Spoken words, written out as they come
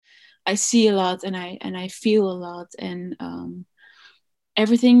I see a lot, and I feel a lot, and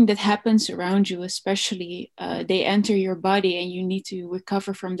everything that happens around you, especially, they enter your body, and you need to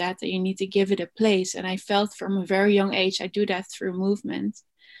recover from that, and you need to give it a place. And I felt from a very young age I do that through movement.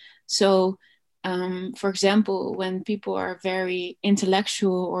 So for example, when people are very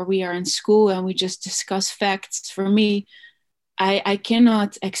intellectual, or we are in school and we just discuss facts, for me, I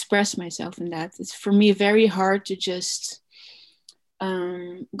cannot express myself in that. It's for me very hard to just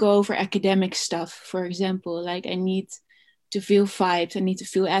go over academic stuff. For example, like I need to feel vibes, I need to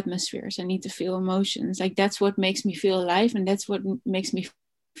feel atmospheres, I need to feel emotions. Like that's what makes me feel alive, and that's what makes me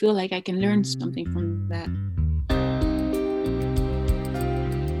feel like I can learn something from that.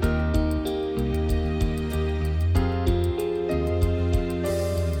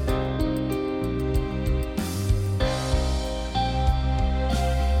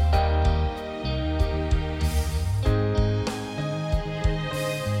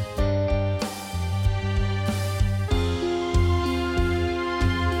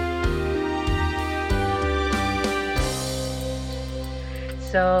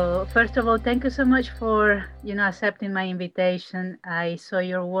 So first of all, thank you so much for accepting my invitation. I saw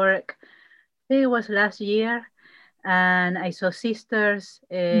your work. I think it was last year, and I saw Sisters.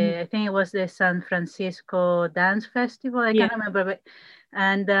 I think it was the San Francisco Dance Festival. I Yeah. can't remember, but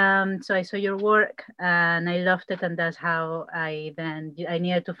and so I saw your work and I loved it, and that's how I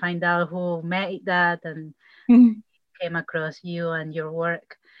needed to find out who made that and came across you and your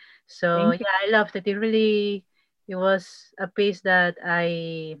work. So Thank you. yeah, I loved it. It was a piece that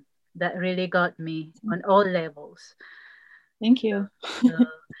really got me on all levels. Thank you. So,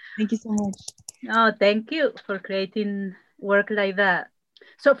 Thank you so much. oh, thank you for creating work like that.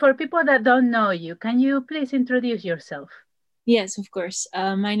 So for people that don't know you, can you please introduce yourself? Yes, of course.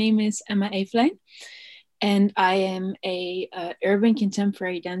 My name is Emma Evelijn, and I am a urban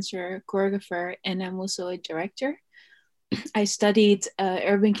contemporary dancer, choreographer, and I'm also a director. I studied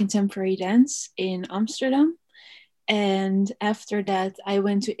urban contemporary dance in Amsterdam, and after that, I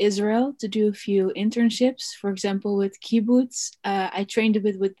went to Israel to do a few internships. For example, with kibbutz, I trained a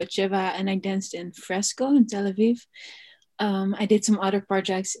bit with Batsheva, and I danced in Fresco in Tel Aviv. I did some other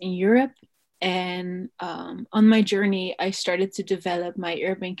projects in Europe. And on my journey, I started to develop my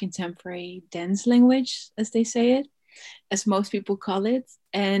urban contemporary dance language, as they say it, as most people call it.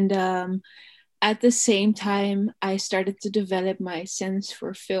 And at the same time, I started to develop my sense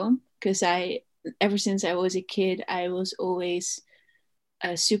for film, because ever since I was a kid, I was always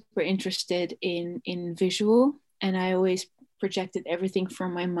super interested in visual, and I always projected everything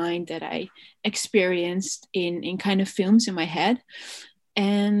from my mind that I experienced in kind of films in my head.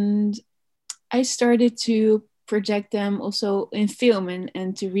 And I started to project them also in film,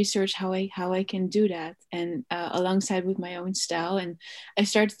 and to research how I can do that, and alongside with my own style. And I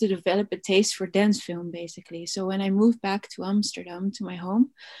started to develop a taste for dance film, basically. So when I moved back to Amsterdam, to my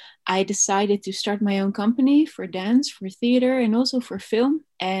home, I decided to start my own company for dance, for theater, and also for film.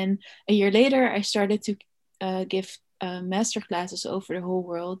 And a year later, I started to give master classes over the whole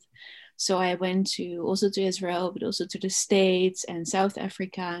world. So I went to Israel, but also to the States and South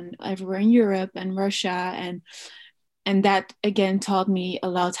Africa and everywhere in Europe and Russia. And that again taught me a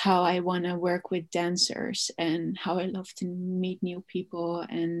lot how I want to work with dancers and how I love to meet new people.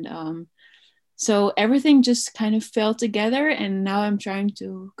 And so everything just kind of fell together. And now I'm trying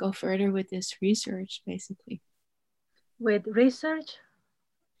to go further with this research, basically. With research?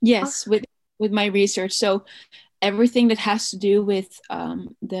 Yes, with my research. So everything that has to do with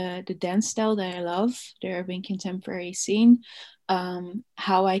the dance style that I love, the urban contemporary scene,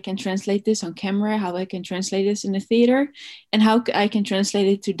 how I can translate this on camera, how I can translate this in the theater, and how I can translate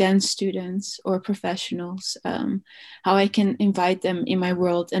it to dance students or professionals, how I can invite them in my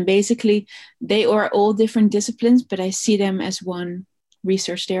world. And basically, they are all different disciplines, but I see them as one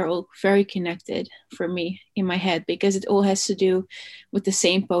research. They're all very connected for me in my head, because it all has to do with the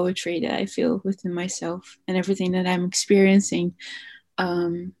same poetry that I feel within myself and everything that I'm experiencing.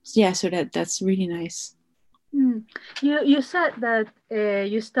 Yeah, so that's really nice. You said that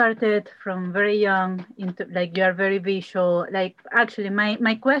you started from very young into, like, you are very visual. Like, actually,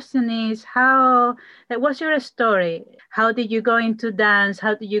 my question is, how, like, what's your story? How did you go into dance?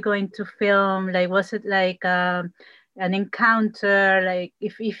 How did you go into film? Like, was it like an encounter? Like,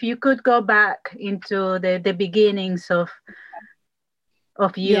 if you could go back into the beginnings of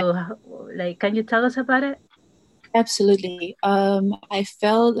Yeah, you, like, can you tell us about it? absolutely. I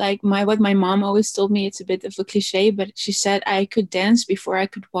felt like what my mom always told me, it's a bit of a cliche, but she said I could dance before I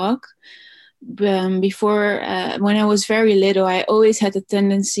could walk. Before, when I was very little, I always had a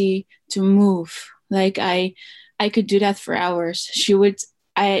tendency to move. Like I could do that for hours. She would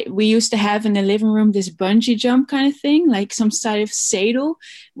we used to have in the living room this bungee jump kind of thing, like some sort of saddle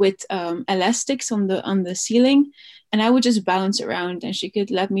with elastics on the ceiling, and I would just bounce around, and she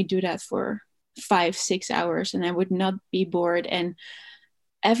could let me do that for 5-6 hours, and I would not be bored. And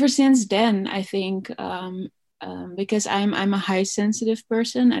ever since then, I think because I'm a high sensitive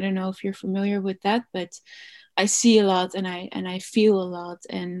person. I don't know if you're familiar with that, but I see a lot and I feel a lot,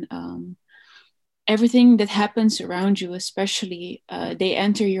 and everything that happens around you, especially they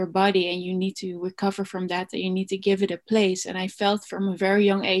enter your body, and you need to recover from that, and you need to give it a place. And I felt from a very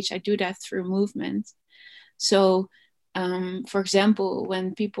young age I do that through movement. So for example,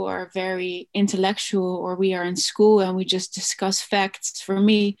 when people are very intellectual, or we are in school and we just discuss facts, for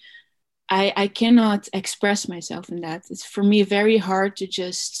me, I cannot express myself in that. It's for me very hard to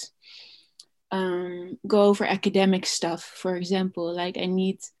just go over academic stuff. For example, like I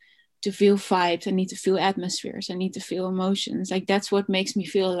need to feel vibes, I need to feel atmospheres, I need to feel emotions. Like that's what makes me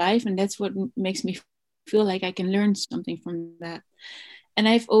feel alive, and that's what makes me feel like I can learn something from that. And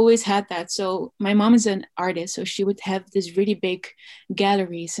I've always had that. So my mom is an artist, so she would have these really big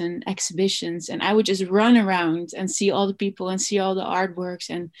galleries and exhibitions, and I would just run around and see all the people and see all the artworks,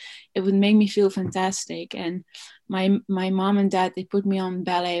 and it would make me feel fantastic. And my mom and dad, they put me on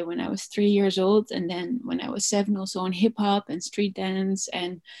ballet when I was 3 years old, and then when I was 7 also on hip hop and street dance,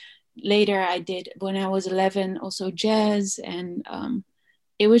 and later I did, when I was 11, also jazz. And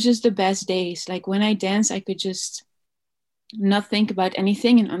it was just the best days. Like when I dance, I could just not think about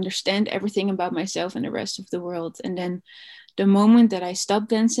anything and understand everything about myself and the rest of the world. And then the moment that I stop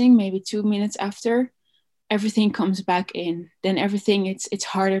dancing, maybe 2 minutes after, everything comes back in. Then everything, it's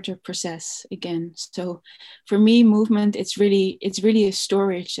harder to process again. So for me, movement, it's really a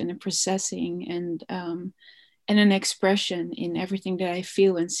storage and a processing, and an expression in everything that I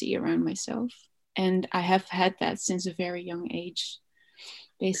feel and see around myself. And I have had that since a very young age,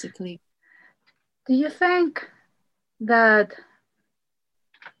 basically. Do you think that,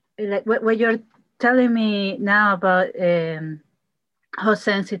 like what you're telling me now about how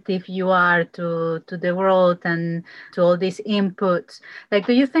sensitive you are to the world and to all these inputs, like,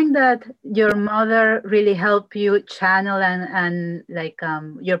 do you think that your mother really helped you channel, and like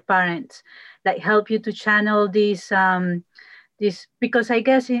your parents like help you to channel this, because I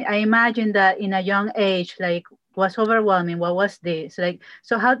guess I imagine that in a young age, like, was overwhelming. What was this like?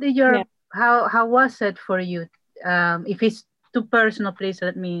 So how did Yeah. your, how was it for you? If it's too personal, please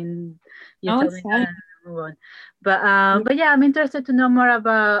let me, you No, tell it's me fine. and move on. But yeah, I'm interested to know more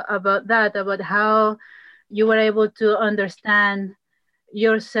about that, about how you were able to understand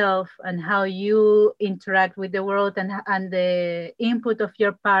yourself and how you interact with the world, and the input of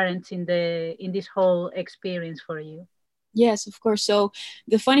your parents in this whole experience for you. Yes, of course. So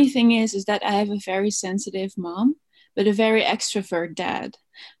the funny thing is that I have a very sensitive mom, but a very extrovert dad.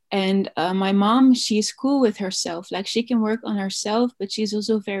 And my mom, she's cool with herself. Like she can work on herself, but she's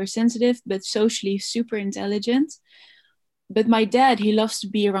also very sensitive, but socially super intelligent. But my dad, he loves to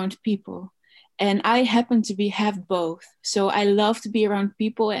be around people. And I happen to have both. So I love to be around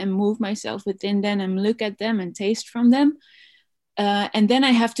people and move myself within them and look at them and taste from them. And then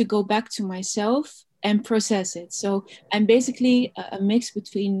I have to go back to myself and process it. So I'm basically a mix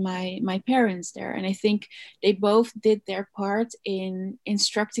between my parents there, and I think they both did their part in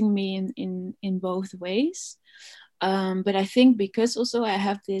instructing me in both ways. But I think because also I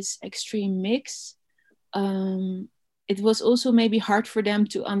have this extreme mix, um, it was also maybe hard for them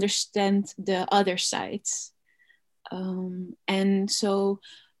to understand the other sides. And so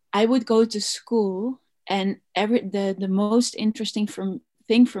I would go to school, and the most interesting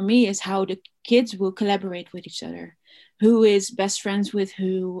thing for me is how the kids will collaborate with each other. Who is best friends with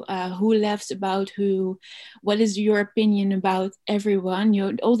who laughs about who, what is your opinion about everyone?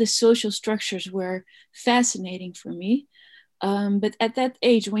 All the social structures were fascinating for me. But at that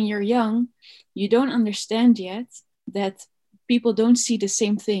age, when you're young, you don't understand yet that people don't see the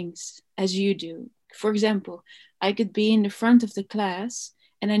same things as you do. For example, I could be in the front of the class,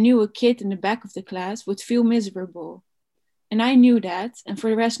 and I knew a kid in the back of the class would feel miserable. And I knew that, and for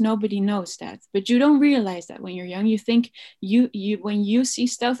the rest, nobody knows that. But you don't realize that when you're young. You think you when you see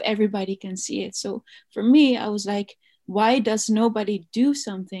stuff, everybody can see it. So for me, I was like, why does nobody do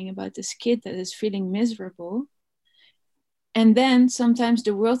something about this kid that is feeling miserable? And then sometimes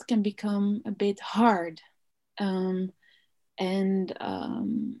the world can become a bit hard, um, and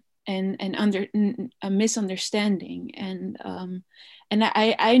under a misunderstanding, and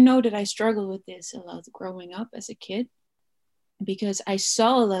I know that I struggled with this a lot growing up as a kid, because I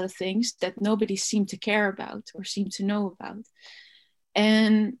saw a lot of things that nobody seemed to care about or seemed to know about.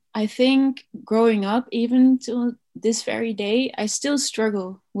 And I think growing up, even to this very day, I still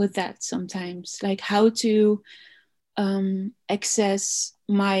struggle with that sometimes, like how to access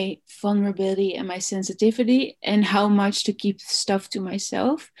my vulnerability and my sensitivity, and how much to keep stuff to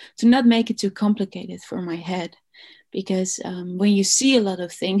myself, to not make it too complicated for my head. Because when you see a lot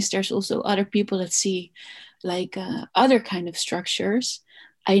of things, there's also other people that see like other kind of structures.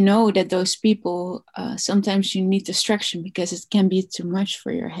 I know that those people, sometimes you need distraction because it can be too much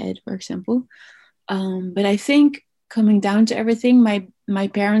for your head, for example. But I think coming down to everything, my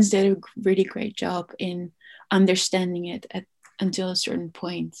parents did a really great job in understanding it until a certain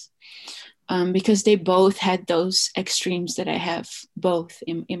point. Because they both had those extremes that I have both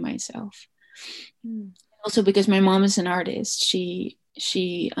in myself. Mm. Also because my mom is an artist,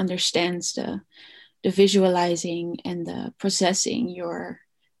 she understands the visualizing and the processing your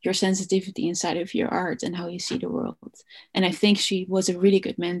sensitivity inside of your art and how you see the world. And I think she was a really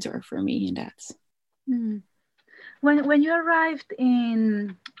good mentor for me in that. Mm. When you arrived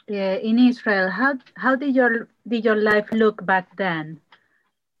in Israel, how did your life look back then?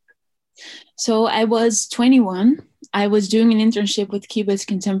 So I was 21. I was doing an internship with Kibbutz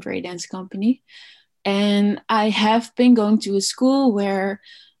Contemporary Dance Company. And I have been going to a school where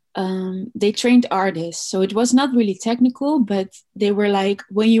they trained artists. So it was not really technical, but they were like,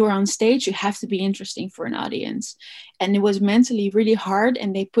 when you are on stage, you have to be interesting for an audience. And it was mentally really hard.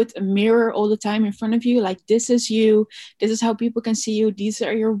 And they put a mirror all the time in front of you, like, this is you, this is how people can see you, these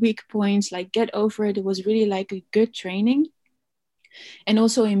are your weak points, like, get over it. It was really like a good training. And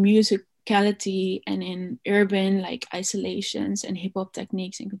also in musicality and in urban like isolations and hip hop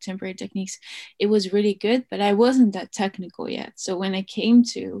techniques and contemporary techniques, it was really good, but I wasn't that technical yet. So when I came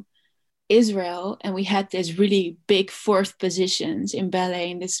to Israel and we had this really big fourth positions in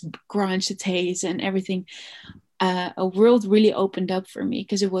ballet and this grunge taste and everything, a world really opened up for me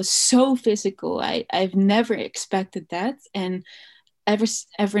because it was so physical. I've never expected that. And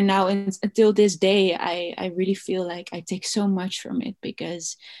ever now until this day, I really feel like I take so much from it,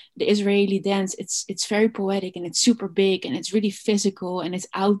 because the Israeli dance, it's very poetic and it's super big and it's really physical and it's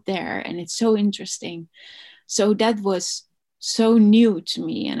out there and it's so interesting. So that was so new to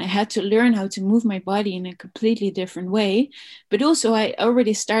me, and I had to learn how to move my body in a completely different way. But also I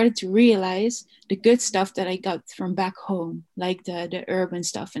already started to realize the good stuff that I got from back home, like the urban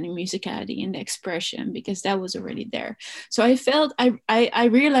stuff and the musicality and the expression, because that was already there. So I felt I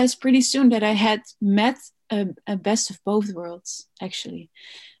realized pretty soon that I had met a best of both worlds, actually.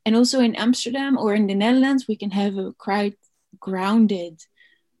 And also in Amsterdam or in the Netherlands, we can have a quite grounded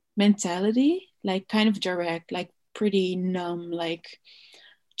mentality, like kind of direct, like pretty numb, like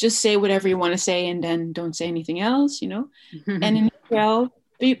just say whatever you want to say and then don't say anything else, you know? And in Israel,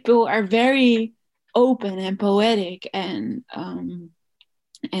 people are very open and poetic and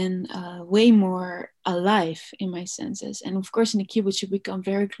way more alive in my senses. And of course, in the kibbutz, you become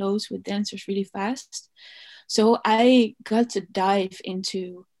very close with dancers really fast. So I got to dive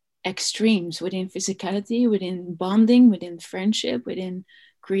into extremes within physicality, within bonding, within friendship, within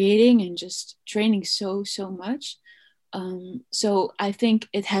creating and just training so much. So I think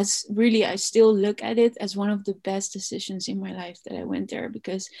it has really, I still look at it as one of the best decisions in my life that I went there,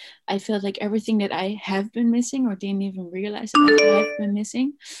 because I felt like everything that I have been missing or didn't even realize that I have been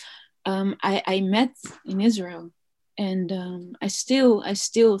missing, I met in Israel. And I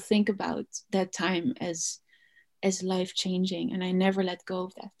still think about that time as life changing, and I never let go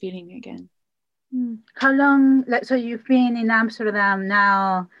of that feeling again. How long, like, so you've been in Amsterdam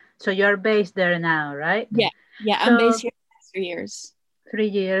now, so you're based there now, right? Yeah, so I'm based here for 3 years. 3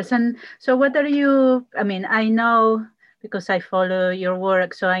 years. And so what are you, I mean, I know because I follow your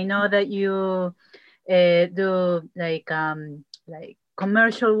work, so I know that you do like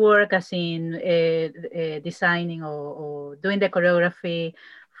commercial work, as in designing or doing the choreography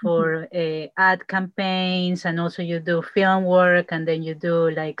for ad campaigns, and also you do film work, and then you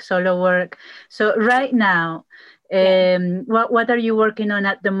do like solo work. So right now, what are you working on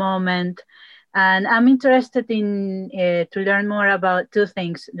at the moment? And I'm interested in to learn more about two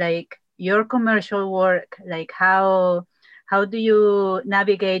things, like your commercial work, like how do you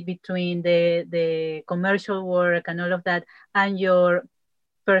navigate between the commercial work and all of that, and your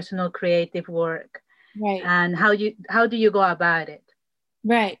personal creative work, Right. and how do you go about it?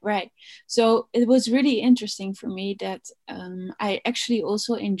 Right. So it was really interesting for me that I actually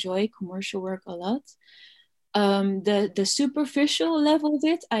also enjoy commercial work a lot. The superficial level of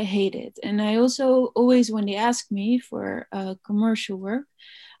it, I hate it. And I also always, when they ask me for commercial work,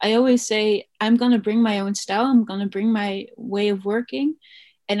 I always say, I'm going to bring my own style. I'm going to bring my way of working.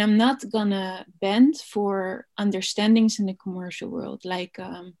 and I'm not gonna bend for understandings in the commercial world, like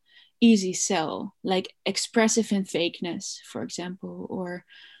easy sell, like expressive and fakeness, for example, or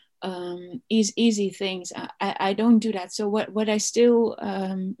easy things. I don't do that. So what I still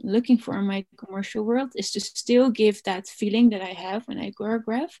looking for in my commercial world is to still give that feeling that I have when I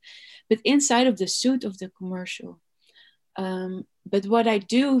choreograph, but inside of the suit of the commercial. But what I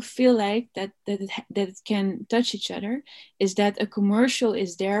do feel like that it can touch each other is that a commercial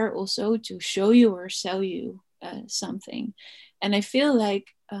is there also to show you or sell you something, and I feel like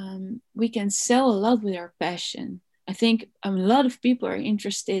we can sell a lot with our passion. I think a lot of people are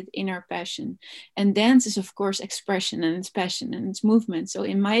interested in our passion, and dance is of course expression and it's passion and it's movement. So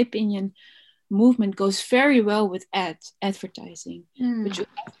in my opinion, movement goes very well with advertising, but you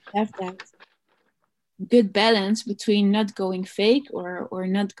have that good balance between not going fake or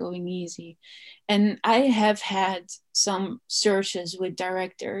not going easy. And I have had some searches with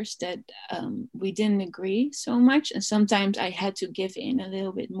directors that we didn't agree so much, and sometimes I had to give in a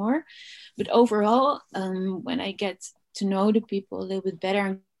little bit more. But overall, when I get to know the people a little bit better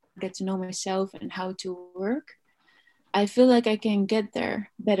and get to know myself and how to work, I feel like I can get there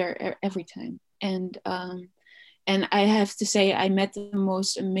better every time. And I have to say, I met the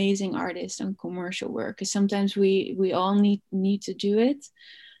most amazing artists on commercial work, because sometimes we all need to do it.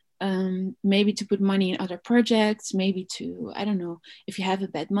 Maybe to put money in other projects, maybe to, I don't know, if you have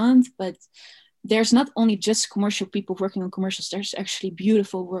a bad month. But there's not only just commercial people working on commercials, there's actually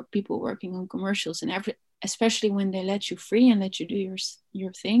beautiful people working on commercials, and especially when they let you free and let you do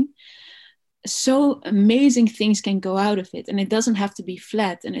your thing. So amazing things can go out of it, and it doesn't have to be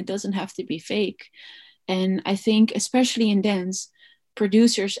flat and it doesn't have to be fake. And I think, especially in dance,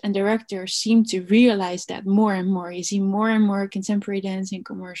 producers and directors seem to realize that more and more. You see more and more contemporary dance in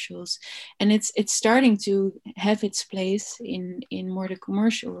commercials, and it's starting to have its place in more the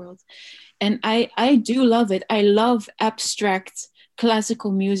commercial world. And I do love it. I love abstract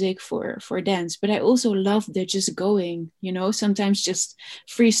classical music for dance, but I also love the just going, sometimes just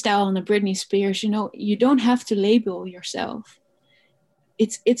freestyle on a Britney Spears. You don't have to label yourself.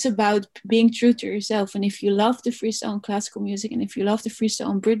 It's about being true to yourself. And if you love the freestyle on classical music, and if you love the freestyle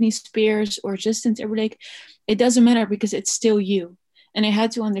on Britney Spears or Justin Timberlake, it doesn't matter, because it's still you. And I had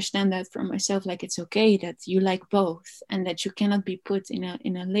to understand that for myself, like it's okay that you like both and that you cannot be put in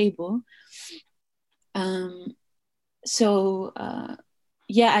a label.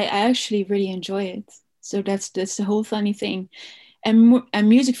 Yeah, I actually really enjoy it. So that's the whole funny thing. And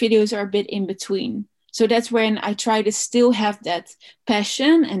music videos are a bit in between. So that's when I try to still have that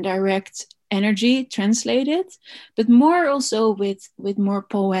passion and direct energy translated, but more also with more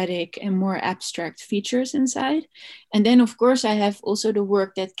poetic and more abstract features inside. And then, of course, I have also the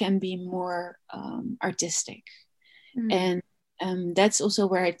work that can be more artistic. And that's also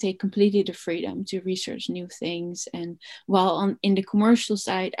where I take completely the freedom to research new things. And while in the commercial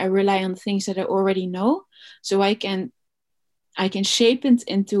side, I rely on things that I already know, so I can shape it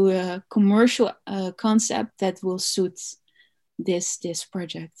into a commercial concept that will suit this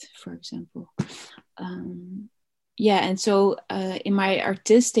project, for example. And so in my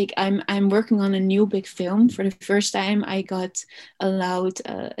artistic, I'm working on a new big film. For the first time, I got allowed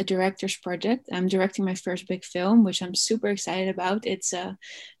a director's project. I'm directing my first big film, which I'm super excited about. It's a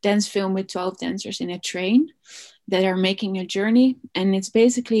dance film with 12 dancers in a train that are making a journey. And it's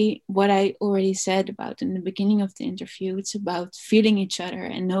basically what I already said about in the beginning of the interview. It's about feeling each other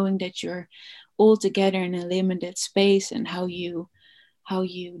and knowing that you're all together in a limited space, and how you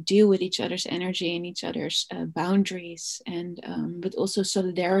deal with each other's energy and each other's boundaries, and but also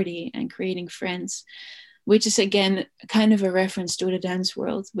solidarity and creating friends, which is again kind of a reference to the dance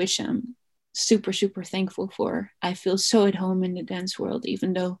world, which I'm super, super thankful for. I feel so at home in the dance world,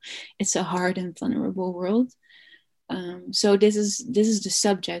 even though it's a hard and vulnerable world. So this is the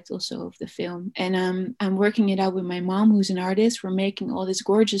subject also of the film, and I'm working it out with my mom, who's an artist. We're making all these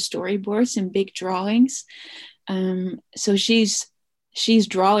gorgeous storyboards and big drawings. So she's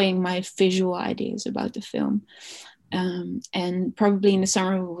drawing my visual ideas about the film. And probably in the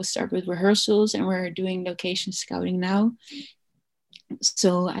summer we will start with rehearsals, and we're doing location scouting now.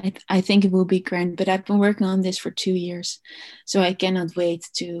 So I think it will be grand, but I've been working on this for 2 years, so I cannot wait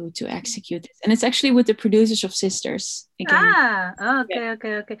to execute it. And it's actually with the producers of Sisters again.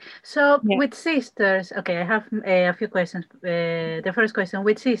 Okay. So with Sisters, okay, I have a few questions. The first question,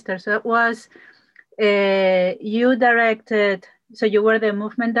 with Sisters, was you directed, so you were the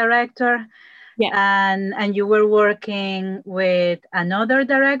movement director, and you were working with another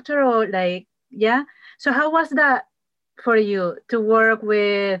director, or so how was that for you to work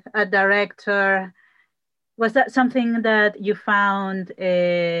with a director? was that something that you found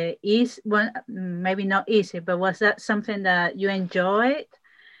is well, maybe not easy, but was that something that you enjoyed?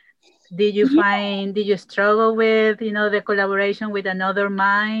 Did you struggle with, you know, the collaboration with another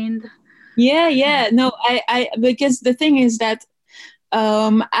mind? Yeah. No, I because the thing is that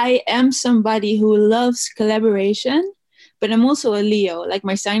I am somebody who loves collaboration, but I'm also a Leo. Like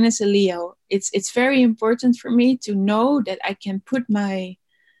my sign is a Leo. It's very important for me to know that I can put my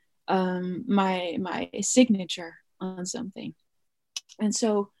signature on something. And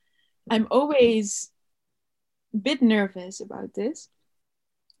so I'm always a bit nervous about this.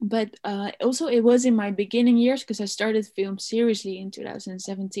 But also it was in my beginning years because I started film seriously in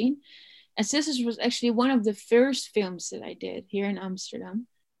 2017. And Sisters was actually one of the first films that I did here in Amsterdam.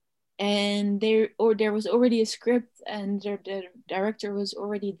 And there was already a script and the director was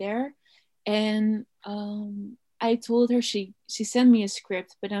already there. And I told her, she sent me a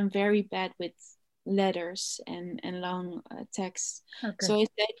script, but I'm very bad with letters and long text. Okay. So I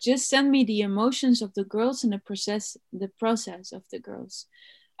said, just send me the emotions of the girls and the process of the girls.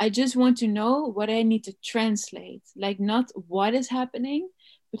 I just want to know what I need to translate, like not what is happening,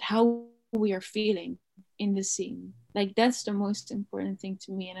 but how we are feeling in the scene. Like that's the most important thing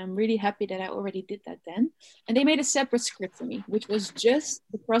to me. And I'm really happy that I already did that then. And they made a separate script for me, which was just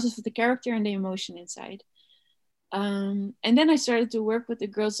the process of the character and the emotion inside. And then I started to work with the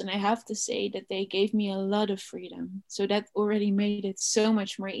girls, and I have to say that they gave me a lot of freedom. So that already made it so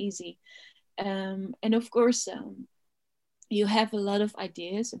much more easy. And of course, you have a lot of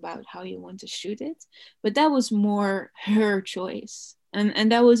ideas about how you want to shoot it, but that was more her choice,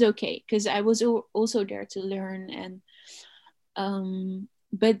 and that was okay because I was also there to learn. And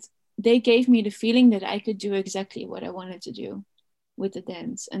but they gave me the feeling that I could do exactly what I wanted to do with the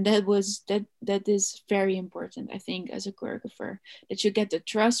dance, and that is very important, I think, as a choreographer, that you get the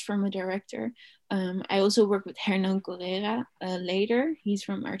trust from a director. I also worked with Hernan Correa later. He's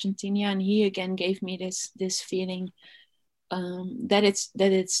from Argentina, and he again gave me this feeling that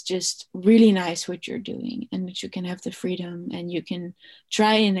it's just really nice what you're doing, and that you can have the freedom and you can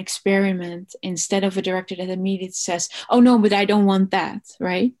try and experiment instead of a director that immediately says, oh no, but I don't want that,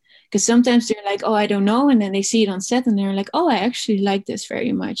 right? Because sometimes they're like, oh, I don't know, and then they see it on set and they're like, oh, I actually like this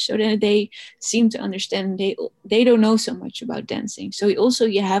very much. So then they seem to understand they don't know so much about dancing. So also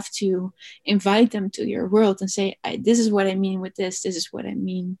you have to invite them to your world and say, this is what I mean with this is what I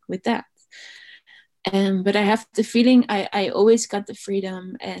mean with that. But I have the feeling I always got the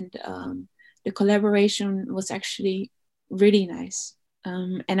freedom, and the collaboration was actually really nice.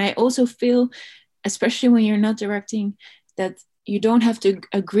 And I also feel, especially when you're not directing, that you don't have to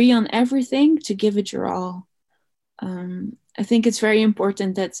agree on everything to give it your all. I think it's very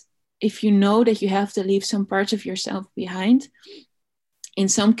important that if you know that you have to leave some parts of yourself behind, in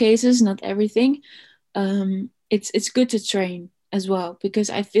some cases, not everything, it's good to train as well, because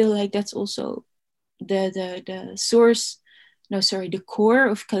I feel like that's also the source, no, sorry, the core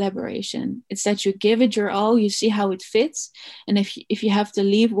of collaboration. It's that you give it your all, you see how it fits, and if you have to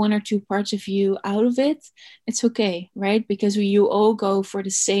leave one or two parts of you out of it, it's okay, right? Because you all go for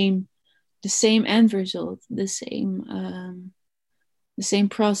the same end result, the same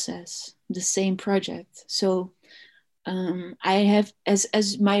process, the same project. So I have,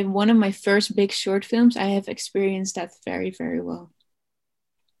 as my one of my first big short films, I have experienced that very, very well.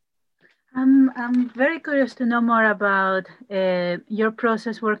 I'm very curious to know more about your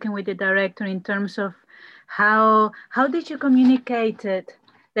process working with the director in terms of how did you communicate it?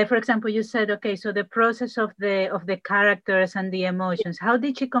 Like, for example, you said, okay, so the process of the characters and the emotions. How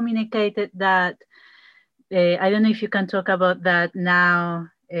did you communicate it that? I don't know if you can talk about that now,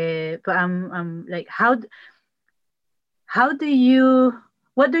 but I'm like, how do you,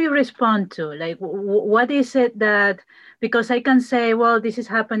 what do you respond to? Like, what is it that, because I can say, well, this is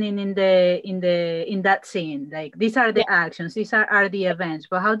happening in that scene. Like, these are the actions, these are the events.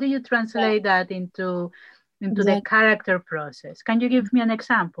 But how do you translate that into the character process? Can you give me an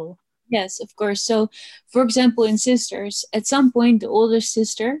example? Yes, of course. So, for example, in Sisters, at some point, the older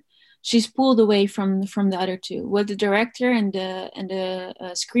sister, she's pulled away from the other two. What the director and the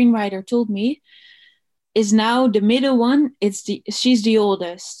screenwriter told me is, now the middle one, she's the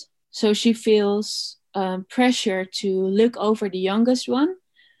oldest, so she feels pressure to look over the youngest one,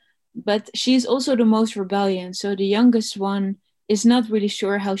 but she's also the most rebellious. So the youngest one is not really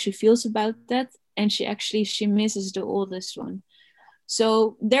sure how she feels about that, and she misses the oldest one.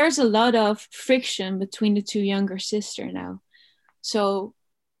 So there's a lot of friction between the two younger sisters now. So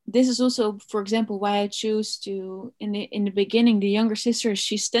this is also, for example, why I choose to, in the beginning, the younger sister,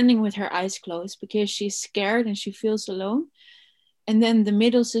 she's standing with her eyes closed because she's scared and she feels alone. And then the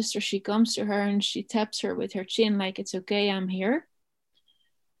middle sister, she comes to her and she taps her with her chin, like, it's okay, I'm here.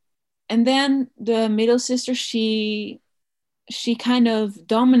 And then the middle sister, she kind of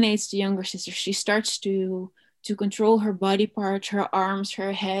dominates the younger sister. She starts to control her body parts, her arms,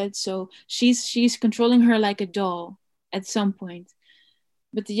 her head. So she's controlling her like a doll at some point.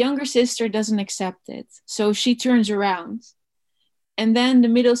 But the younger sister doesn't accept it. So she turns around. And then the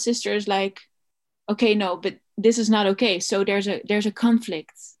middle sister is like, okay, no, but this is not okay. So there's a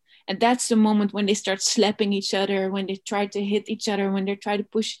conflict. And that's the moment when they start slapping each other, when they try to hit each other, when they try to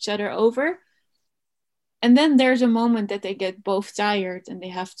push each other over. And then there's a moment that they get both tired and they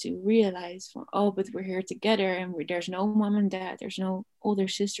have to realize, oh, but we're here together, and there's no mom and dad, there's no older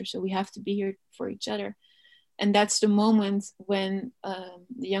sister, so we have to be here for each other. And that's the moment when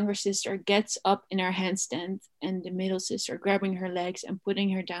the younger sister gets up in her handstand and the middle sister grabbing her legs and putting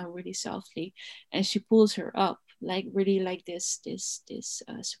her down really softly, and she pulls her up, like really like this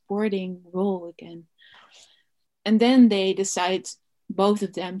supporting role again. And then they decide, both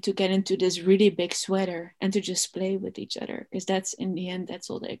of them, to get into this really big sweater and to just play with each other, because that's, in the end, that's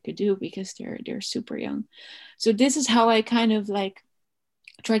all they could do, because they're super young. So this is how I kind of like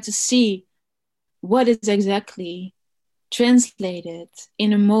try to see what is exactly translated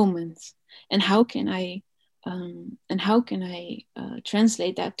in a moment, and how can I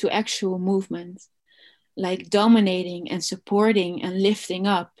translate that to actual movement, like dominating and supporting and lifting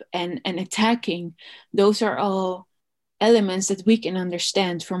up and attacking. Those are all elements that we can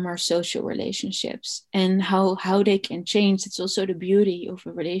understand from our social relationships, and how they can change. It's also the beauty of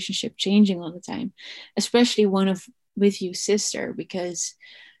a relationship changing all the time, especially one of with you sister, because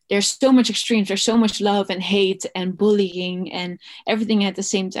there's so much extremes, there's so much love and hate and bullying and everything at the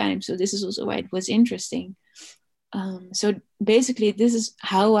same time. So this is also why it was interesting. So basically this is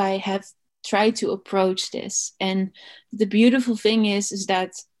how I have tried to approach this. And the beautiful thing is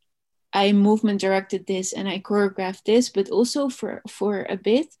that I movement directed this and I choreographed this, but also for a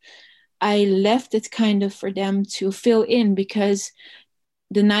bit, I left it kind of for them to fill in, because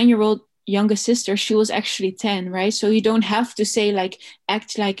the 9-year-old youngest sister, she was actually 10, right? So you don't have to say like,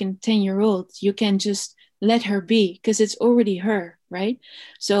 act like a 10-year-old. You can just let her be, because it's already her, right?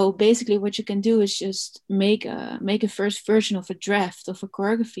 So basically what you can do is just make a first version of a draft of a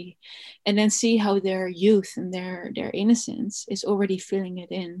choreography, and then see how their youth and their innocence is already filling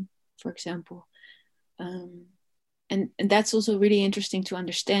it in, for example. And that's also really interesting to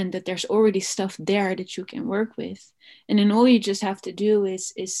understand, that there's already stuff there that you can work with, and then all you just have to do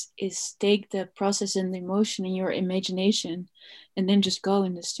is take the process and the emotion in your imagination, and then just go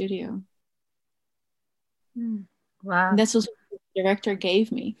in the studio. Wow. And that's also what the director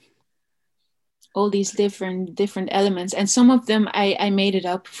gave me, all these different elements, and some of them I made it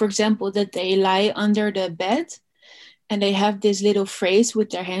up. For example, that they lie under the bed and they have this little phrase with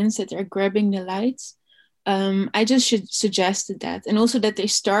their hands that they're grabbing the lights. I just suggested that, and also that they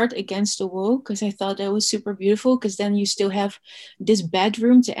start against the wall, because I thought that was super beautiful, because then you still have this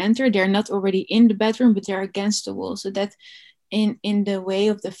bedroom to enter. They're not already in the bedroom, but they're against the wall, so that in the way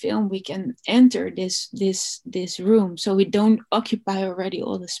of the film we can enter this room, so we don't occupy already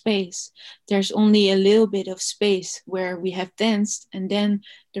all the space. There's only a little bit of space where we have danced, and then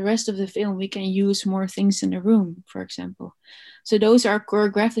the rest of the film we can use more things in the room, for example. So those are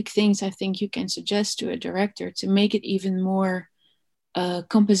choreographic things I think you can suggest to a director to make it even more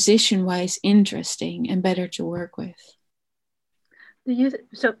composition wise interesting and better to work with.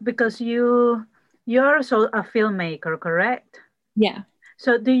 So because you're also a filmmaker, correct? Yeah.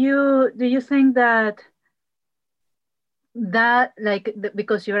 So do you think that like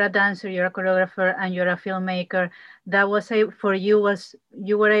because you're a dancer, you're a choreographer, and you're a filmmaker, that was for you, was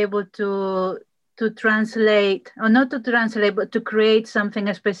you were able to translate, or not to translate, but to create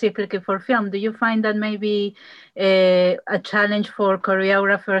something specifically for film? Do you find that maybe a challenge for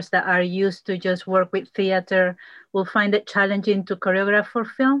choreographers that are used to just work with theater will find it challenging to choreograph for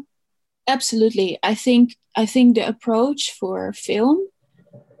film? Absolutely. I think the approach for film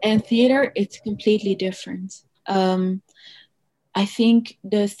and theater, it's completely different. I think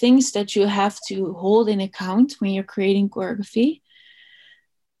the things that you have to hold in account when you're creating choreography,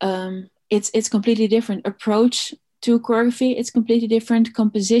 it's completely different. Approach to choreography, it's completely different.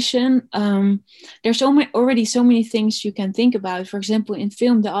 Composition, there's already so many things you can think about. For example, in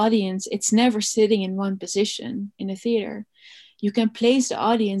film, the audience, it's never sitting in one position. In a theater, you can place the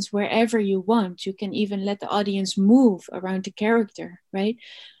audience wherever you want. You can even let the audience move around the character, right?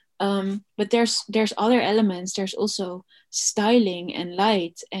 But there's other elements. There's also styling and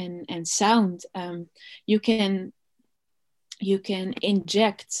light and sound. You can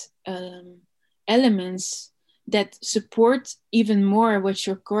inject elements that support even more what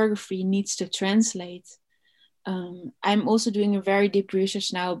your choreography needs to translate. I'm also doing a very deep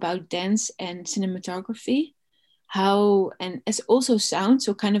research now about dance and cinematography, how, and as also sound,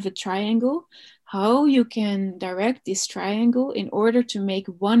 so kind of a triangle, how you can direct this triangle in order to make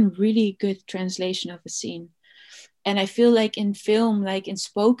one really good translation of a scene. And I feel like in film, like in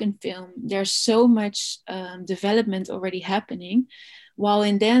spoken film, there's so much development already happening, while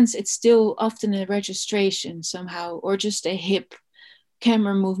in dance it's still often a registration somehow, or just a hip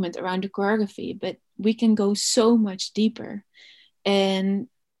camera movement around the choreography. But we can go so much deeper. And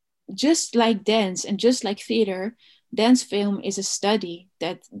just like dance and just like theater, dance film is a study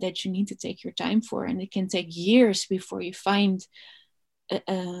that you need to take your time for, and it can take years before you find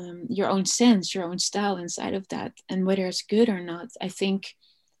your own sense, your own style inside of that, and whether it's good or not. I think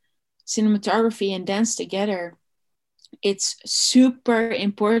cinematography and dance together, it's super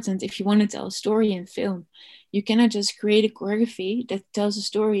important if you want to tell a story in film. You cannot just create a choreography that tells a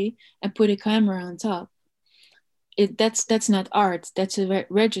story and put a camera on top. That's not art. That's a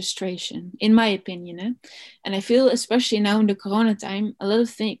registration, in my opinion. And I feel, especially now in the Corona time, a lot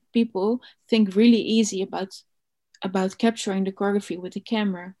of people think really easy about capturing the choreography with the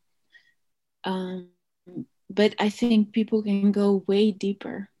camera. But I think people can go way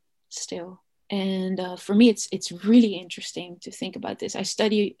deeper still. And for me, it's really interesting to think about this. I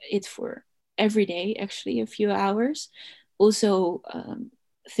study it for every day, actually, a few hours. Also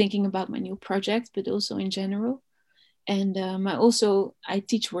thinking about my new project, but also in general. And I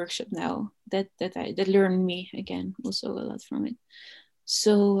teach workshop now that learn me again also a lot from it.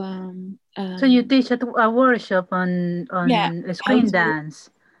 So so you teach a workshop on yeah, screen dance.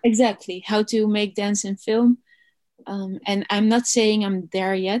 Exactly, how to make dance in film. And I'm not saying I'm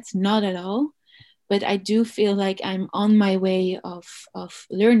there yet, not at all, but I do feel like I'm on my way of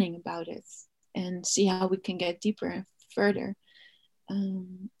learning about it and see how we can get deeper and further.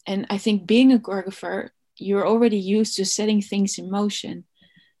 And I think being a choreographer, you're already used to setting things in motion.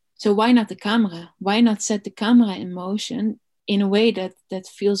 So why not the camera? Why not set the camera in motion in a way that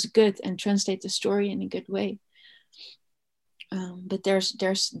feels good and translate the story in a good way? But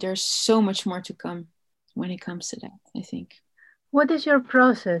there's so much more to come when it comes to that, I think. What is your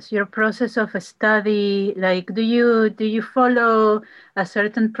process? Your process of a study? Like, do you follow a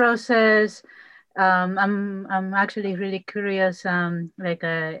certain process? I'm actually really curious.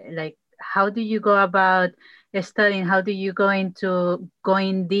 Like how do you go about studying? How do you go into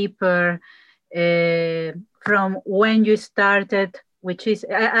going deeper from when you started? Which is,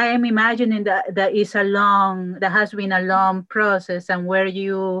 I am imagining that is that has been a long process, and where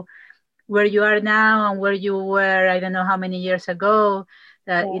you are now and where you were, I don't know how many years ago.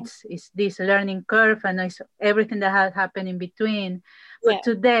 That Yeah. it's this learning curve, and it's everything that has happened in between. But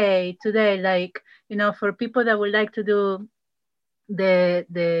Yeah. today, like, for people that would like to do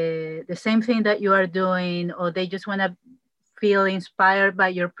the same thing that you are doing, or they just want to feel inspired by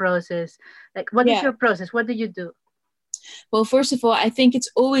your process, like, what is Yeah. your process? What do you do? Well, first of all, I think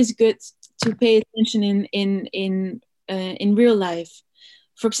it's always good to pay attention in real life.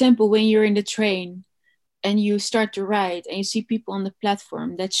 For example, when you're in the train and you start to ride and you see people on the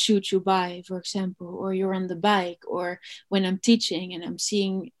platform that shoot you by, for example, or you're on the bike, or when I'm teaching and I'm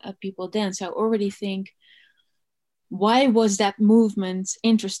seeing people dance, I already think, why was that movement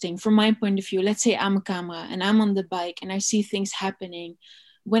interesting from my point of view? Let's say I'm a camera and I'm on the bike and I see things happening.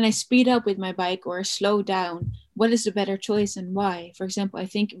 When I speed up with my bike or slow down, what is the better choice and why? For example, I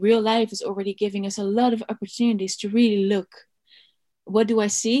think real life is already giving us a lot of opportunities to really look. What do I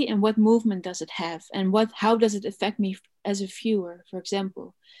see and what movement does it have? And how does it affect me as a viewer, for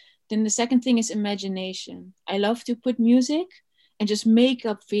example? Then the second thing is imagination. I love to put music and just make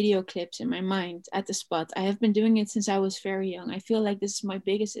up video clips in my mind at the spot. I have been doing it since I was very young. I feel like this is my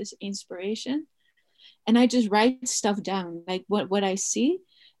biggest inspiration. And I just write stuff down, like what I see.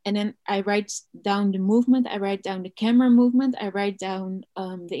 And then I write down the movement. I write down the camera movement. I write down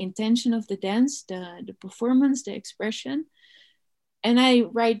the intention of the dance, the performance, the expression. And I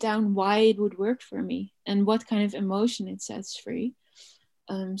write down why it would work for me and what kind of emotion it sets free.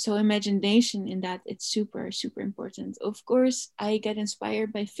 So imagination in that, it's super, super important. Of course, I get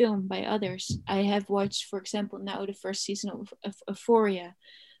inspired by film, by others. I have watched, for example, now the first season of Euphoria,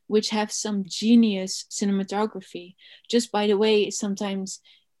 which have some genius cinematography. Just by the way, sometimes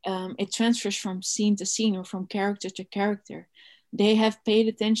it transfers from scene to scene or from character to character. They have paid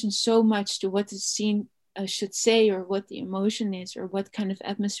attention so much to what the scene should say, or what the emotion is, or what kind of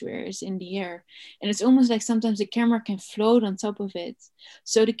atmosphere is in the air. And it's almost like sometimes the camera can float on top of it.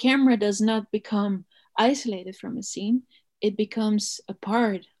 So the camera does not become isolated from a scene. it becomes a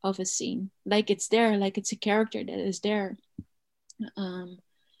part of a scene, like it's there, like it's a character that is there.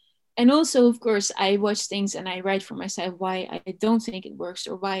 And also, of course, I watch things and I write for myself why I don't think it works,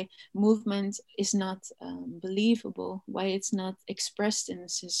 or why movement is not believable, why it's not expressed in a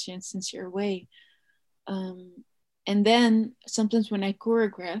sincere way. And then sometimes when I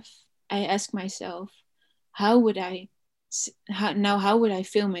choreograph, I ask myself, how would I how would I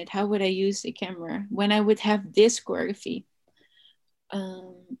film it? How would I use the camera when I would have this choreography?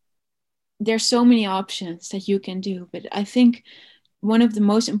 There's so many options that you can do, but I think one of the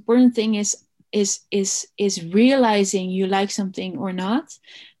most important thing is realizing you like something or not,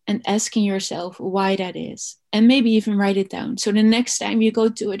 and asking yourself why that is, and maybe even write it down. So the next time you go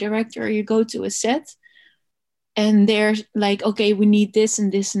to a director or you go to a set, and they're like, okay, we need this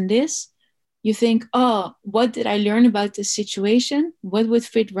and this and this, you think, oh, what did I learn about this situation? What would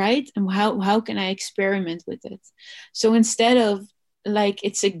fit right? And how can I experiment with it? So instead of like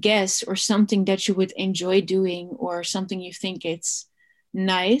it's a guess or something that you would enjoy doing or something you think it's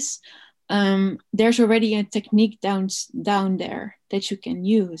nice, there's already a technique down there that you can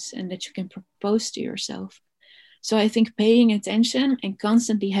use and that you can propose to yourself. So I think paying attention and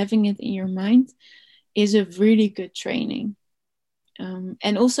constantly having it in your mind is a really good training.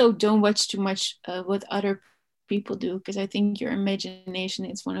 And also don't watch too much what other people do, because I think your imagination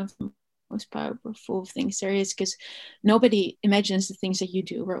is one of the most powerful things there is, because nobody imagines the things that you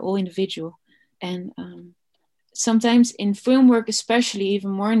do. We're all individual. And sometimes in film work, especially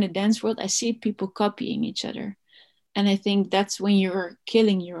even more in the dance world, I see people copying each other. And I think that's when you're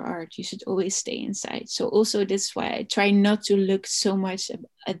killing your art. You should always stay inside. So also that's why I try not to look so much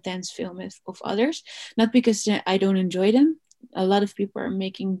at dance film of others, not because I don't enjoy them. A lot of people are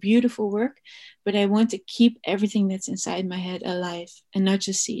making beautiful work, but I want to keep everything that's inside my head alive and not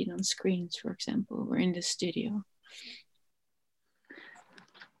just see it on screens, for example, or in the studio.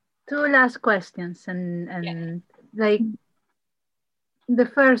 Two last questions, and Yeah. like the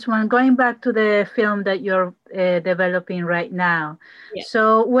first one, going back to the film that you're developing right now. Yeah.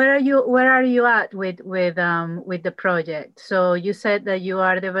 So where are you at with the project? So you said that you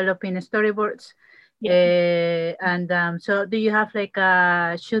are developing storyboards, Yeah. and so do you have like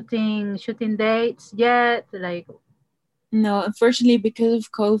shooting dates yet? Like, No, unfortunately, because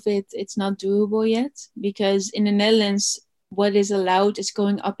of COVID, it's not doable yet. Because in the Netherlands, what is allowed is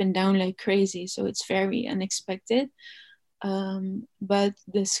going up and down like crazy. So it's very unexpected. But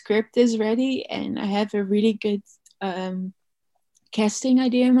the script is ready, and I have a really good casting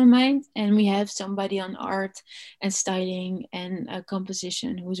idea in my mind. And we have somebody on art and styling and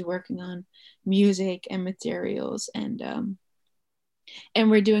composition who's working on music and materials, and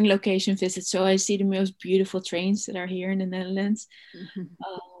we're doing location visits. So I see the most beautiful trains that are here in the Netherlands.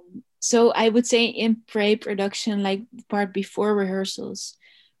 So I would say in pre-production, like the part before rehearsals,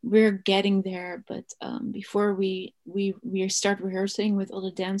 we're getting there. But before we start rehearsing with all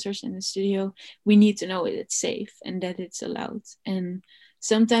the dancers in the studio, we need to know that it's safe and that it's allowed. And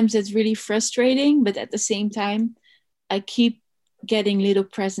sometimes it's really frustrating, but at the same time, I keep getting little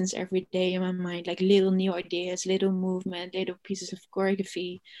presents every day in my mind, like little new ideas, little movement, little pieces of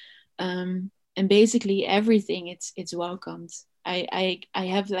choreography, and basically everything. It's welcomed. I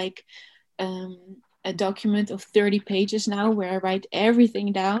have like a document of 30 pages now where I write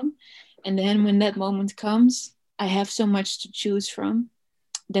everything down, and then when that moment comes, I have so much to choose from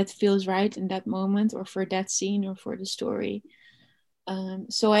that feels right in that moment, or for that scene, or for the story.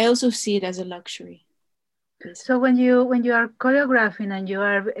 So I also see it as a luxury. so when you are choreographing and you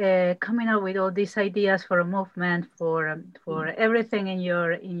are coming up with all these ideas for a movement for everything in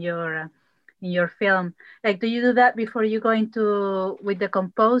your film, like, do you do that before you go into with the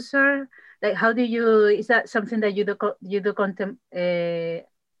composer? Like, how do you, is that something that you do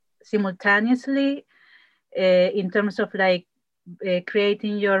simultaneously in terms of like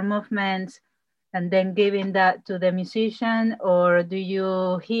creating your movements and then giving that to the musician, or do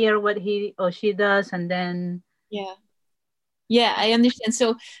you hear what he or she does and then? Yeah. Yeah, I understand.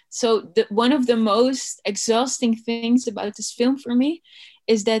 So one of the most exhausting things about this film for me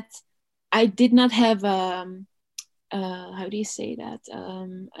is that I did not have how do you say that,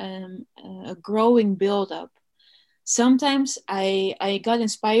 a growing build up. Sometimes I got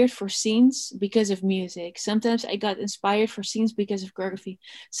inspired for scenes because of music. Sometimes I got inspired for scenes because of choreography.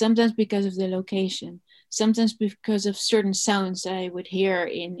 Sometimes because of the location. Sometimes because of certain sounds that I would hear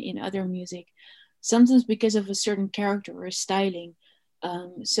in other music. Sometimes because of a certain character or styling.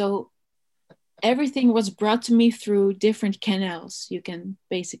 So everything was brought to me through different canals, you can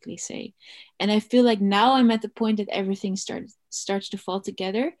basically say. And I feel like now I'm at the point that everything starts to fall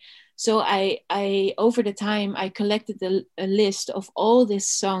together. So I over the time I collected a list of all these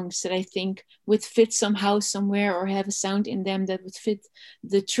songs that I think would fit somehow somewhere, or have a sound in them that would fit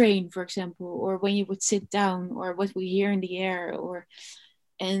the train, for example, or when you would sit down, or what we hear in the air, or.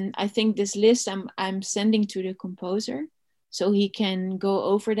 And I think this list I'm sending to the composer, so he can go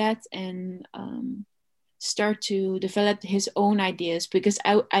over that and start to develop his own ideas, because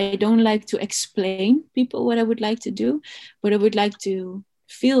I don't like to explain people what I would like to do, but I would like to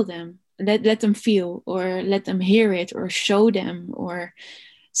feel them, let them feel, or let them hear it, or show them, or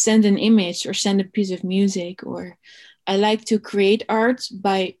send an image, or send a piece of music. Or I like to create art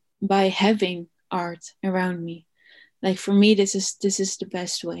by having art around me. Like for me, this is the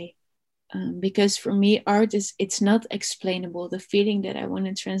best way. Because for me, art it's not explainable. The feeling that I want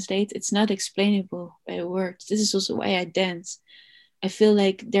to translate, it's not explainable by words. This is also why I dance. I feel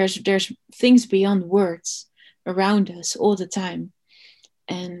like there's things beyond words around us all the time.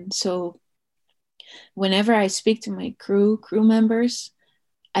 And so whenever I speak to my crew members,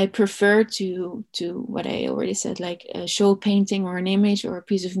 I prefer to what I already said, like show a painting or an image or a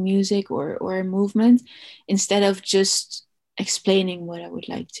piece of music, or a movement, instead of just explaining what I would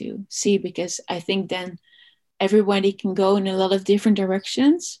like to see, because I think then everybody can go in a lot of different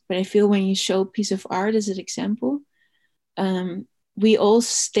directions. But I feel when you show a piece of art as an example, we all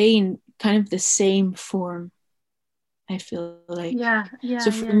stay in kind of the same form, I feel like. Yeah, yeah,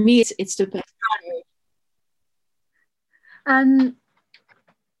 So for yeah. me, it's the best. And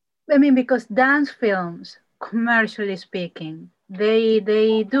I mean, because dance films, commercially speaking, they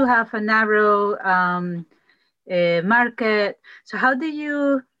do have a narrow market. So how do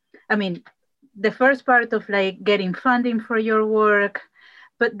you? I mean, the first part of like getting funding for your work,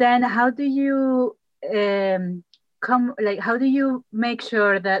 but then how do you come? Like, how do you make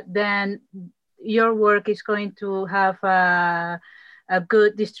sure that then your work is going to have a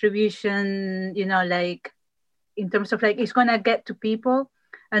good distribution? You know, like in terms of like it's going to get to people,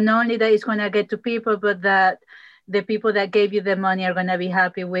 and not only that it's going to get to people, but that the people that gave you the money are going to be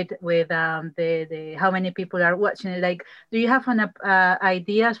happy with the how many people are watching it. Like, do you have an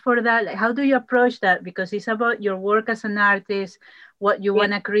ideas for that? Like, how do you approach that? Because it's about your work as an artist, what you Yeah,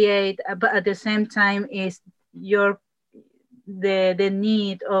 want to create, but at the same time is your the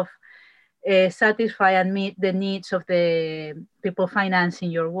need of satisfy and meet the needs of the people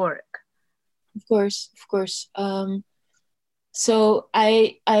financing your work. of course, of course. So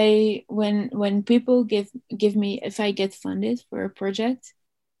I when people give me, if I get funded for a project,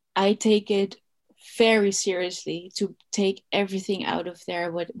 I take it very seriously to take everything out of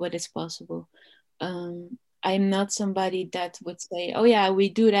there what is possible. I'm not somebody that would say, oh yeah, we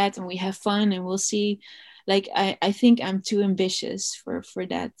do that and we have fun and we'll see. Like I think I'm too ambitious for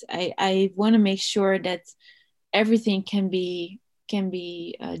that. I want to make sure that everything can be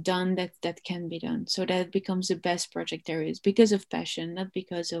done that can be done, so that it becomes the best project there is, because of passion, not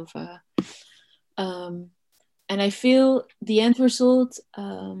because of um and I feel the end result,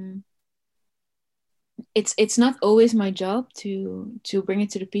 it's not always my job to bring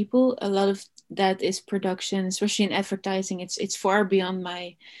it to the people. A lot of that is production, especially in advertising. It's far beyond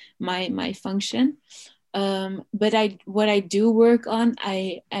my function. But I what I do work on,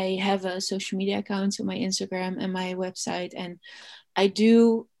 I have a social media account on my Instagram and my website, and I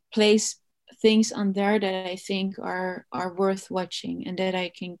do place things on there that I think are worth watching, and that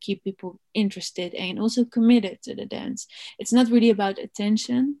I can keep people interested and also committed to the dance. It's not really about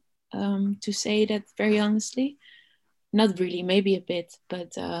attention, to say that very honestly. Not really, maybe a bit,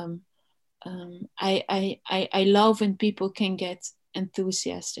 but I love when people can get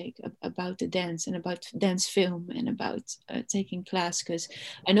enthusiastic about the dance and about dance film and about taking class, because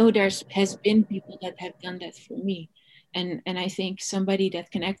I know there's has been people that have done that for me. And I think somebody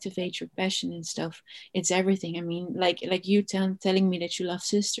that can activate your passion and stuff, it's everything. I mean, like you telling me that you love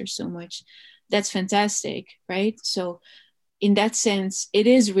Sisters so much, that's fantastic, right? So in that sense, it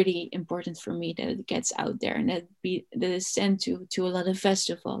is really important for me that it gets out there, and that is sent to a lot of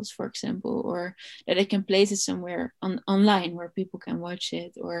festivals, for example, or that I can place it somewhere online where people can watch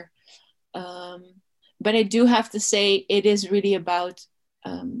it. Or, um, but I do have to say, it is really about,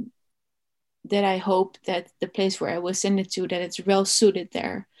 that I hope that the place where I will send it to, that it's well suited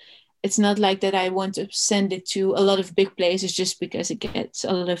there. It's not like that I want to send it to a lot of big places just because it gets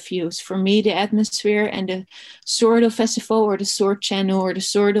a lot of views. For me, the atmosphere and the sort of festival or the sort channel or the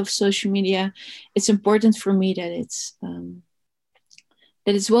sort of social media, it's important for me that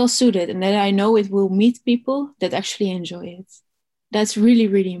it's well suited, and that I know it will meet people that actually enjoy it. That's really,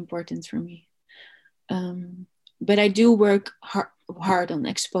 really important for me. Um, but I do work hard on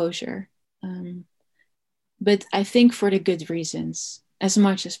exposure. But I think for the good reasons. as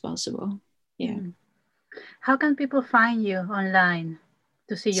much as possible. Yeah. How can people find you online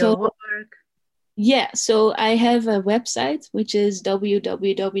to see your So work? yeah, so I have a website, which is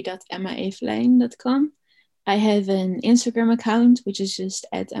www.emmaeveline.com. I have an Instagram account, which is just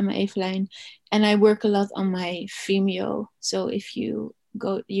at @emmaeveline, and I work a lot on my Vimeo. So if you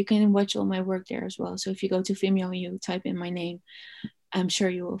go, you can watch all my work there as well. So if you go to Vimeo and you type in my name, I'm sure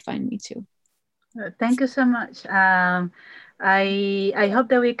you will find me too. Thank you so much. I hope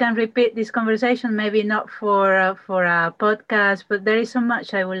that we can repeat this conversation. Maybe not for a podcast, but there is so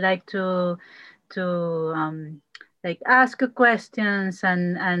much I would like to like ask you questions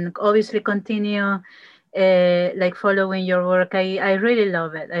and obviously continue like following your work. I really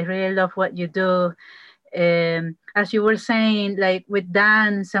love it. I really love what you do. As you were saying, like with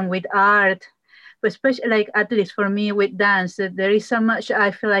dance and with art, but especially like at least for me with dance, there is so much I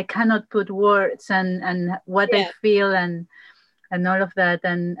feel I cannot put words and what I Yeah. feel and all of that,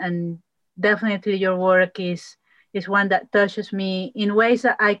 and definitely your work is one that touches me in ways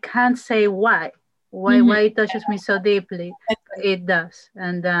that I can't say why it touches me so deeply. It does,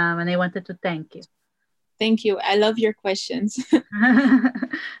 and I wanted to thank you. Thank you. I love your questions.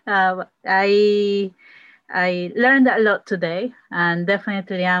 I learned a lot today, and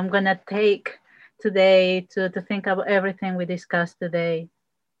definitely I'm gonna take today to think about everything we discussed today,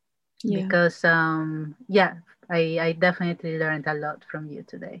 because I definitely learned a lot from you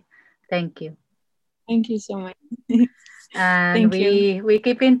today. Thank you. Thank you so much. And Thank you. we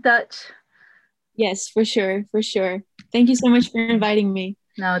keep in touch. Yes, for sure, for sure. Thank you so much for inviting me.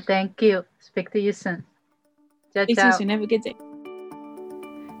 No, thank you. Speak to you soon. Ciao, Speak to you ciao. soon. Have a good day.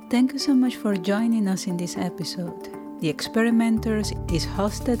 Thank you so much for joining us in this episode. The Experimenters is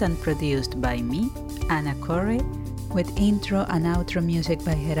hosted and produced by me, Ana Corre, with intro and outro music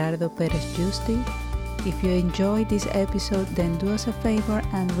by Gerardo Perez Justi. If you enjoyed this episode, then do us a favor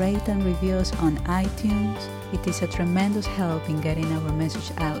and rate and review us on iTunes. It is a tremendous help in getting our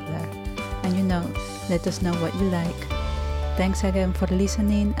message out there. And let us know what you like. Thanks again for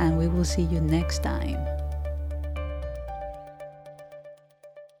listening, and we will see you next time.